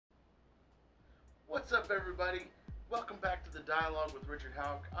What's up, everybody? Welcome back to the Dialogue with Richard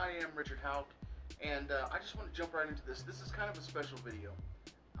Howk. I am Richard Howk, and I just want to jump right into this. This is kind of a special video.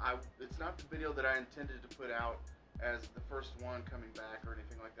 It's not the video that I intended to put out as the first one coming back or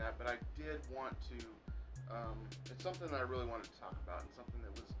anything like that, but I did want to, it's something that I really wanted to talk about, and something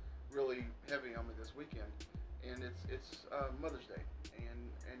that was really heavy on me this weekend, and it's Mother's Day,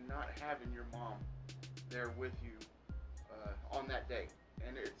 and not having your mom there with you on that day.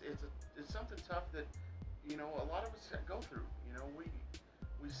 And it's something tough that, you know, a lot of us go through. You know,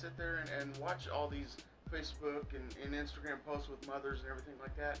 we sit there and watch all these Facebook and Instagram posts with mothers and everything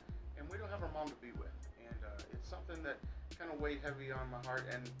like that, and we don't have our mom to be with. And it's something that kind of weighed heavy on my heart.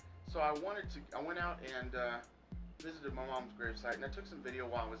 And so I went out and visited my mom's gravesite, and I took some video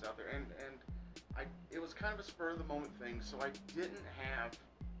while I was out there. And it was kind of a spur of the moment thing, so I didn't have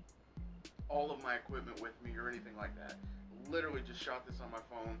all of my equipment with me or anything like that. Literally just shot this on my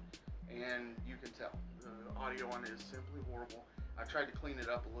phone, and you can tell the audio on it is simply horrible. I tried to clean it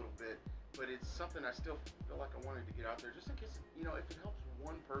up a little bit, but it's something I still feel like I wanted to get out there, just in case, you know, if it helps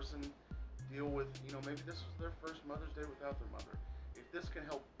one person deal with, you know, maybe this was their first Mother's Day without their mother. If this can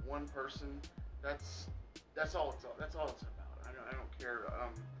help one person, that's all it's about. I don't care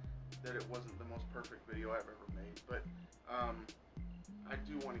that it wasn't the most perfect video I've ever made, but I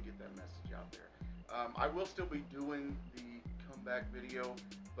do want to get that message out there. I will still be doing the comeback video,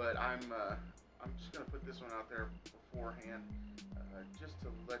 but I'm just gonna put this one out there beforehand, just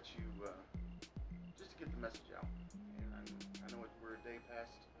to let you, just to get the message out. And I know we're a day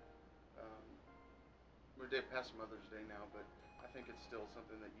past Mother's Day now, but I think it's still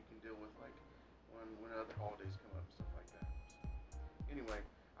something that you can deal with, like when other holidays come up and stuff like that. So, anyway,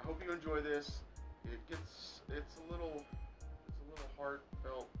 I hope you enjoy this. It's a little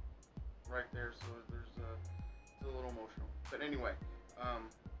heartfelt right there, so it's a little emotional. But anyway, I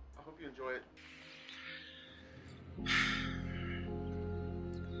hope you enjoy it.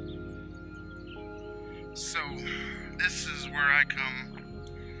 So, this is where I come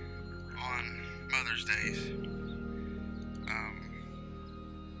on Mother's Days.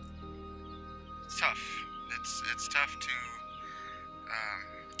 It's tough. It's tough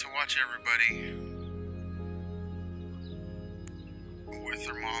to watch everybody with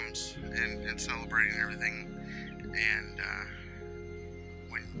their moms and celebrating everything, and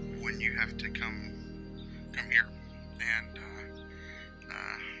when you have to come here, and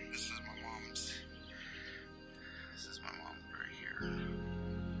this is my mom's. This is my mom right here.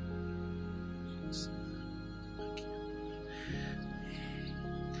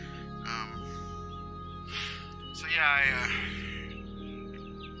 So yeah,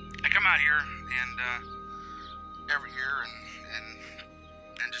 I come out here and every year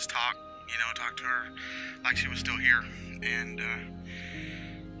and just talk to her like she was still here. And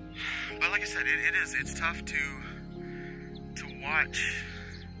but like I said, it's tough to watch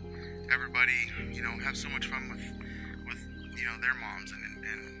everybody, you know, have so much fun with you know, their moms, and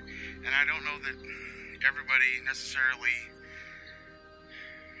I don't know that everybody necessarily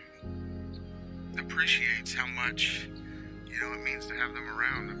appreciates how much, you know, it means to have them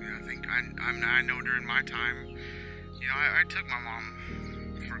around. I mean, I think I know during my time, you know, I took my mom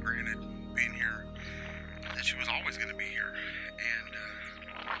for granted being here, that she was always going to be here, and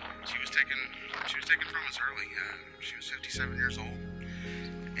she was taken from us early. She was 57 years old,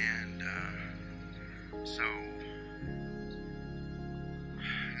 and so,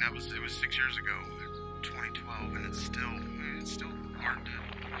 and it was 6 years ago, 2012, and it's still hard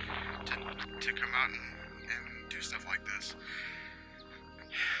to come out and do stuff like this.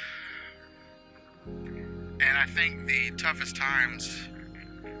 And I think the toughest times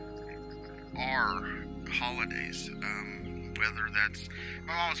are holidays, whether that's,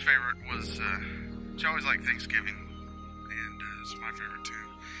 my mom's favorite was, she always liked Thanksgiving, and it's my favorite too,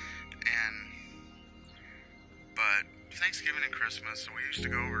 but Thanksgiving and Christmas, so we used to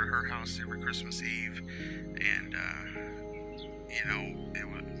go over to her house every Christmas Eve, and you know,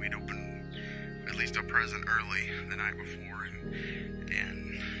 we'd open at least a present early the night before,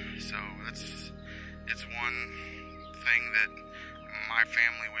 and so it's one thing that my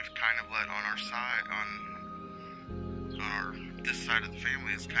family, we've kind of let on our side, this side of the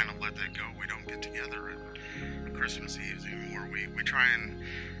family, has kind of let that go. We don't get together at Christmas Eves anymore. We try and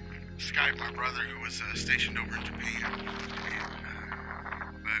Skype my brother, who was stationed over in Japan, and,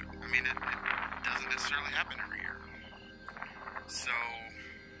 but I mean, it doesn't necessarily happen every year. So,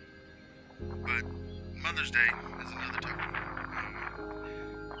 but Mother's Day is another tough one.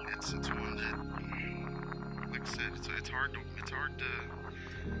 It's one that, like I said, it's hard to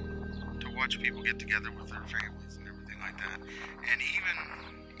watch people get together with their families and everything like that. And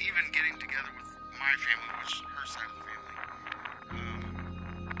even getting together with my family, which is her side of the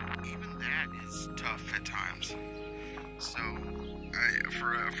family, even that is tough at times. So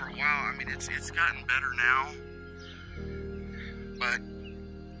for a while, I mean, it's gotten better now, but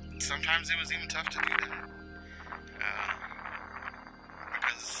sometimes it was even tough to do that,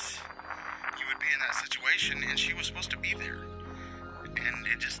 because you would be in that situation and she was supposed to be there, and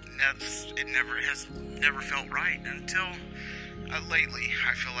it just never felt right until lately.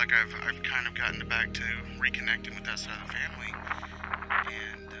 I feel like I've kind of gotten back to reconnecting with that side of the family,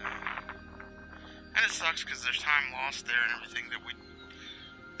 and it sucks because there's time lost there and everything that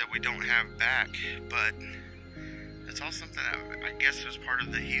we don't have back, but it's all something that I guess was part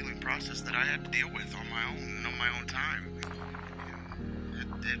of the healing process that I had to deal with on my own and on my own time.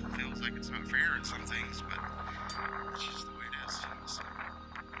 It feels like it's not fair at some things, but it's just the way it is. So.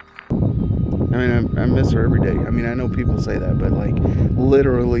 I mean, I miss her every day. I mean, I know people say that, but like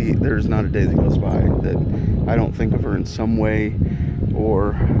literally there's not a day that goes by that I don't think of her in some way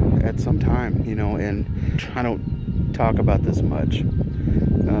or at some time, you know. And I don't talk about this much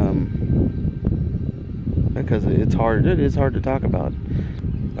because it's hard. It is hard to talk about,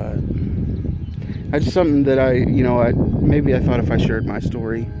 but it's just something that maybe I thought if I shared my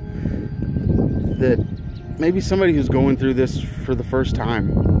story, that maybe somebody who's going through this for the first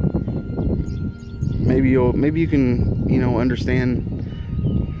time, maybe you can, you know, understand,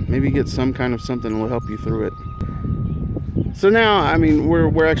 maybe get some kind of something that will help you through it. So now, I mean,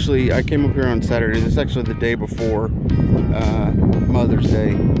 we're actually, I came up here on Saturday. It's actually the day before Mother's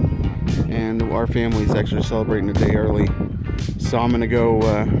Day, and our family's actually celebrating a day early. So I'm gonna go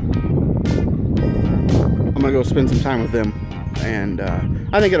spend some time with them, and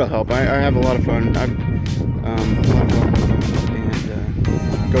I think it'll help. I have a lot of fun. A lot of fun with them,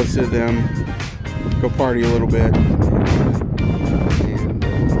 and go see them, go party a little bit, and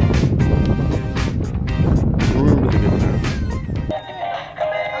remember the good times.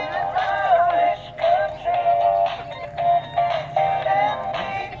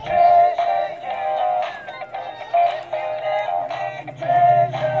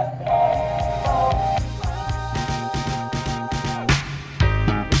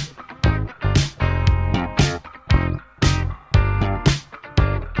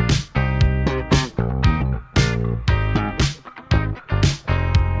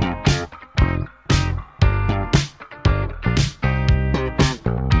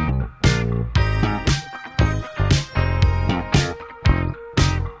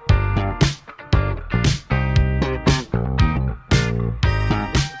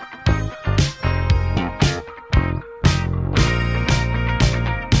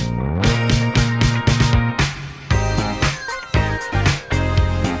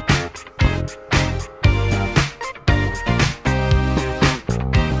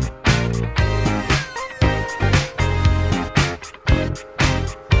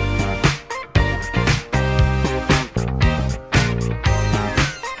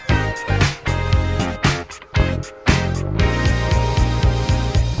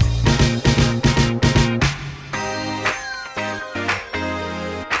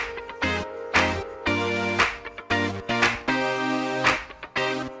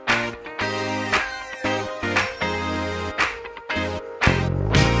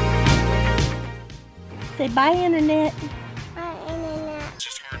 Say bye, Internet. Bye, Internet. It's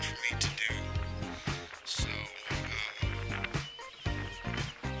just hard for me to do. So,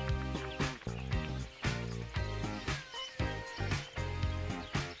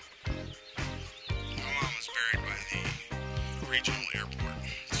 my mom was buried by the regional airport.